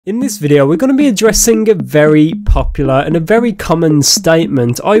In this video, we're going to be addressing a very popular and a very common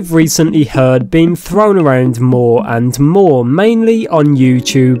statement I've recently heard being thrown around more and more, mainly on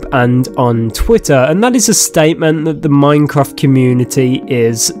YouTube and on Twitter, and that is a statement that the Minecraft community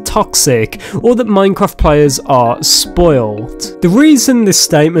is toxic, or that Minecraft players are spoiled. The reason this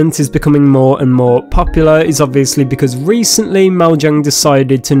statement is becoming more and more popular is obviously because recently Mojang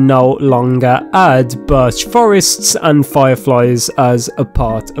decided to no longer add birch forests and fireflies as a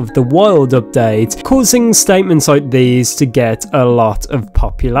part of the wild update, causing statements like these to get a lot of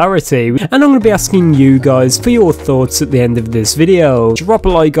popularity. And I'm going to be asking you guys for your thoughts at the end of this video. Drop a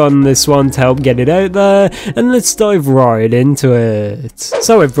like on this one to help get it out there, and let's dive right into it.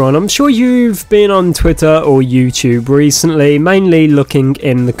 So everyone, I'm sure you've been on Twitter or YouTube recently, mainly looking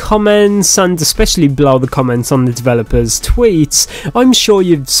in the comments, and especially below the comments on the developers' tweets. I'm sure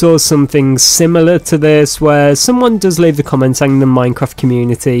you've saw something similar to this, where someone does leave a comment saying the Minecraft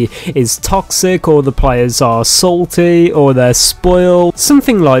community is toxic, or the players are salty, or they're spoiled,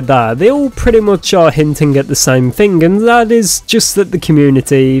 something like that. They all pretty much are hinting at the same thing, and that is just that the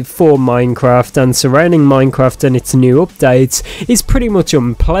community for Minecraft and surrounding Minecraft and its new updates is pretty much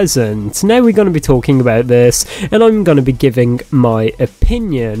unpleasant. Now we're going to be talking about this, and I'm going to be giving my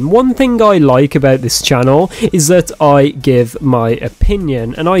opinion. One thing I like about this channel is that I give my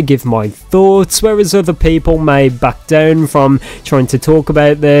opinion and I give my thoughts, whereas other people may back down from trying to talk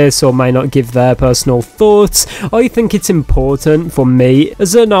about this or may not give their personal thoughts. I think it's important for me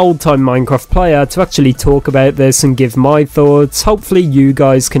as an old-time Minecraft player to actually talk about this and give my thoughts. Hopefully you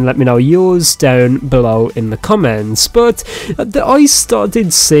guys can let me know yours down below in the comments. But I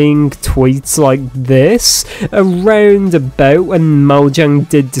started seeing tweets like this around about when Mojang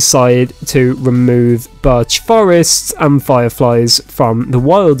did decide to remove birch forests and fireflies from the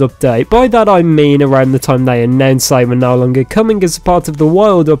wild update. By that I mean around the time they announced they were no longer coming as a part of the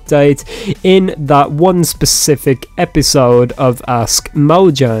wild update in that one specific episode of Ask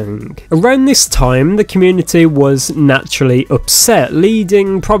Mojang. Around this time, the community was naturally upset,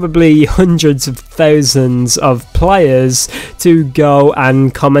 leading probably hundreds of thousands of players to go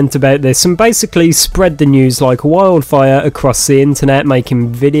and comment about this and basically spread the news like wildfire across the internet,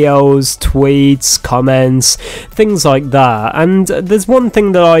 making videos, tweets, comments, things like that. And there's one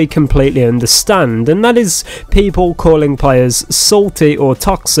thing that I completely understand, and that is people calling players salty or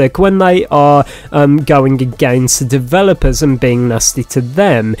toxic when they are going against the developers and being nasty to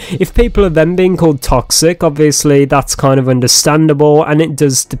them. If people are then being called toxic, obviously that's kind of understandable, and it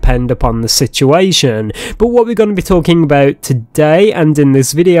does depend upon the situation. But what we're going to be talking about today and in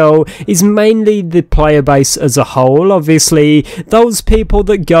this video is mainly the player base as a whole. Obviously those people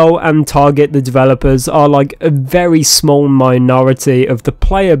that go and target the developers are like a very small minority of the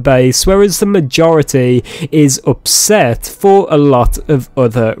player base, whereas the majority is upset for a lot of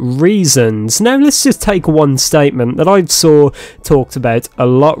other reasons. Now let's just take one statement that I've saw talked about a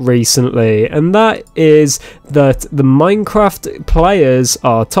lot recently, and that is that the Minecraft players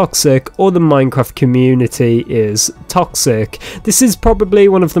are toxic, or the Minecraft community is toxic. This is probably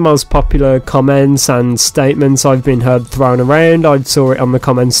one of the most popular comments and statements I've been heard thrown around. I saw it on the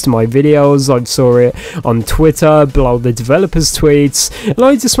comments to my videos, I saw it on Twitter below the developers' tweets, and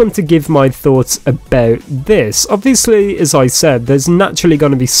I just want to give my thoughts about this. Obviously, as I said, there's naturally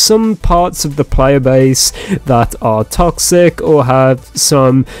going to be some parts of the player base that are toxic or have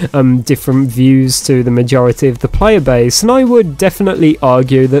some different views to the majority of the player base, and I would definitely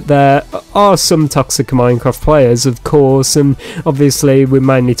argue that there are some toxic Minecraft players, of course, and obviously we're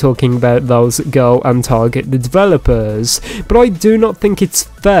mainly talking about those that go and target the developers. But I do not think it's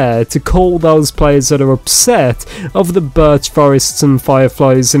fair to call those players that are upset of the birch forests and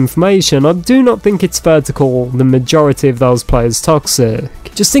fireflies information. I do not think it's fair to call the majority of those players toxic.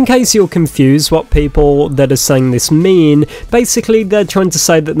 Just in case you're confused what people that are saying this mean, basically they're trying to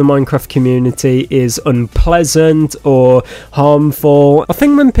say that the Minecraft community is unpleasant or harmful. I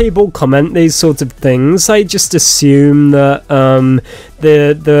think when people comment these sort of things, they just assume that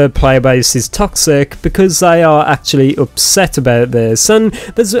the player base is toxic because they are actually upset about this. And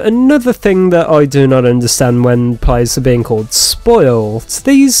there's another thing that I do not understand when players are being called spoiled.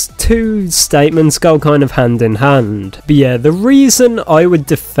 These two statements go kind of hand in hand. But yeah, the reason I would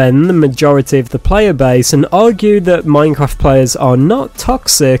defend the majority of the player base and argue that Minecraft players are not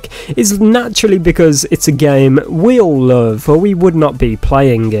toxic is naturally because it's a game we all love, or we would not be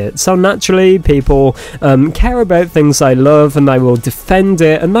playing it. So naturally people care about things they love, and they will defend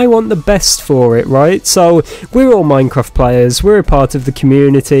it, and they want the best for it, right? So we're all Minecraft players, we're a part of the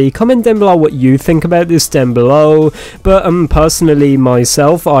community. Comment down below what you think about this down below. But personally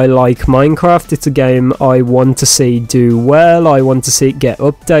myself, I like Minecraft. It's a game I want to see do well, I want to see it get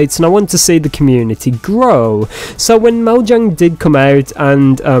updates, and I want to see the community grow. So when Mojang did come out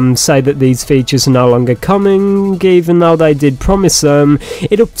and say that these features are no longer coming, even though they did promise them,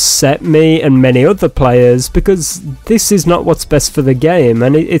 it upset me and many other players, because this is not what's best for the game,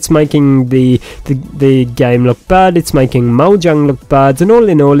 and it's making the game look bad, it's making Mojang look bad, and all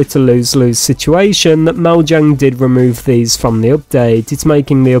in all it's a lose-lose situation that Mojang did remove these from the update. It's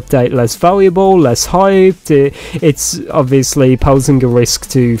making the update less valuable, less hyped, it's obviously posing a risk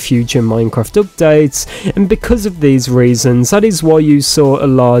to future Minecraft updates, and because of these reasons, that is why you saw a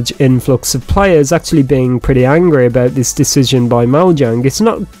large influx of players actually being pretty angry about this decision by Mojang. It's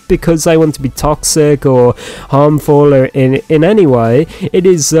not because they want to be toxic or harmful or in any way, it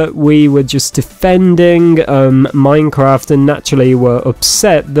is that we were just defending Minecraft and naturally were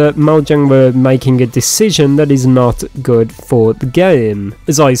upset that Mojang were making a decision that is not good for the game.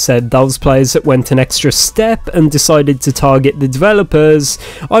 As I said, those players that went an extra step and decided to target the developers,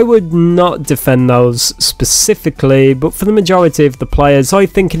 I would not defend those specifically, but for the majority of the players, I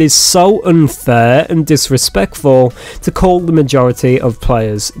think it is so unfair and disrespectful to call the majority of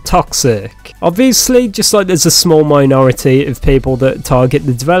players toxic. Obviously, just like there's a small minority of people that target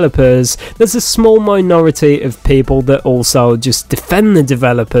the developers, there's a small minority of people that also just defend the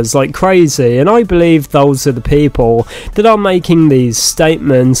developers like crazy, and I believe those are the people that are making these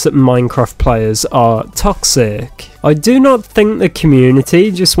statements that Minecraft players are toxic. I do not think the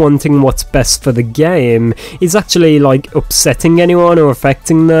community just wanting what's best for the game is actually like upsetting anyone or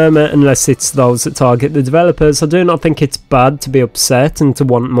affecting them, unless it's those that target the developers. I do not think it's bad to be upset and to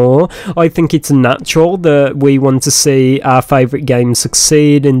want more. I think it's natural that we want to see our favourite game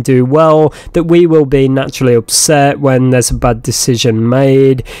succeed and do well, that we will be naturally upset when there's a bad decision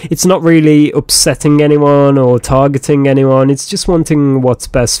made. It's not really upsetting anyone or targeting anyone, it's just wanting what's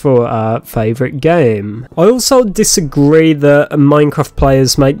best for our favourite game. I also disagree that Minecraft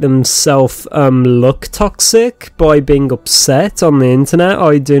players make themselves look toxic by being upset on the internet.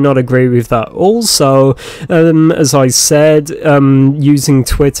 I do not agree with that. Also, as I said, using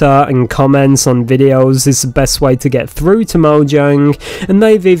Twitter and comments on videos is the best way to get through to Mojang, and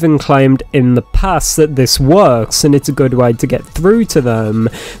they've even claimed in the past that this works and it's a good way to get through to them.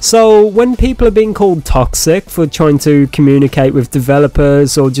 So when people are being called toxic for trying to communicate with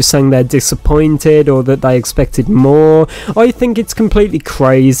developers or just saying they're disappointed or that they expected more, I think it's completely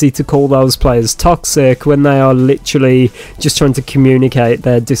crazy to call those players toxic when they are literally just trying to communicate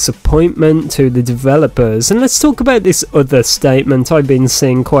their disappointment to the developers. And let's talk about this other statement I've been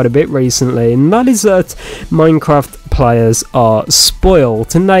seeing quite a bit recently, and that is that Minecraft players are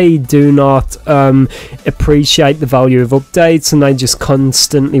spoilt and they do not appreciate the value of updates and they just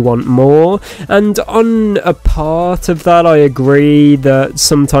constantly want more. And on a part of that, I agree that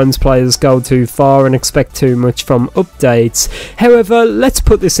sometimes players go too far and expect too much from updates. However, let's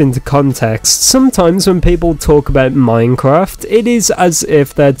put this into context. Sometimes when people talk about Minecraft, it is as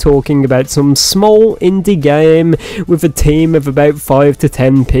if they're talking about some small indie game with a team of about 5 to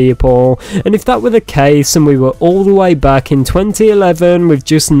 10 people, and if that were the case and we were all the way back in 2011 with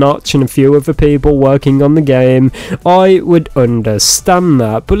just Notch and a few other people working on the game, I would understand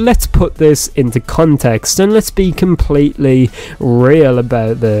that. But let's put this into context and let's be completely real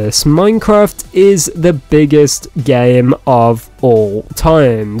about this. Minecraft is the biggest game of all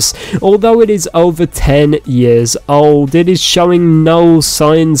times. Although it is over 10 years old, it is showing no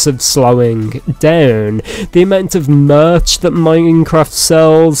signs of slowing down. The amount of merch that Minecraft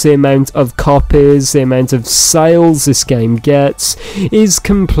sells, the amount of copies, the amount of sales this game gets is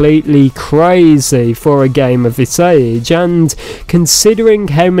completely crazy for a game of its age, and considering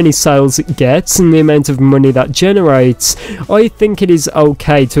how many sales it gets and the amount of money that generates, I think it is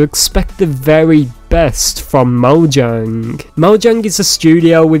okay to expect the very best from Mojang. Mojang is a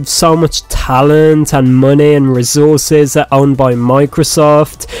studio with so much talent and money and resources that are owned by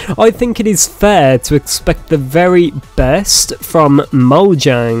Microsoft. I think it is fair to expect the very best from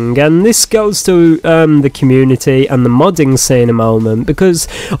Mojang, and this goes to the community and the modding scene a moment, because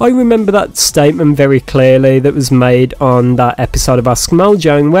I remember that statement very clearly that was made on that episode of Ask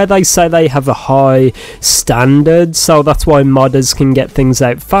Mojang where they say they have a high standard, so that's why modders can get things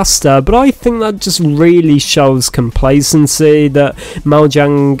out faster. But I think that just really shows complacency, that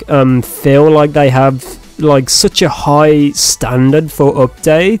Mojang feel like they have like such a high standard for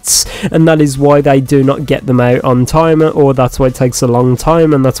updates, and that is why they do not get them out on time, or that's why it takes a long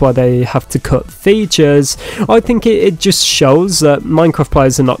time, and that's why they have to cut features. I think it just shows that Minecraft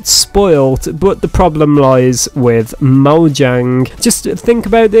players are not spoiled, but the problem lies with Mojang. Just think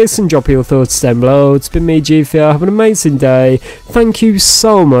about this and drop your thoughts down below. It's been me, ItzJhief. Have an amazing day. Thank you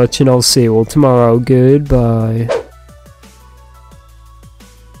so much, and I'll see you all tomorrow. Goodbye.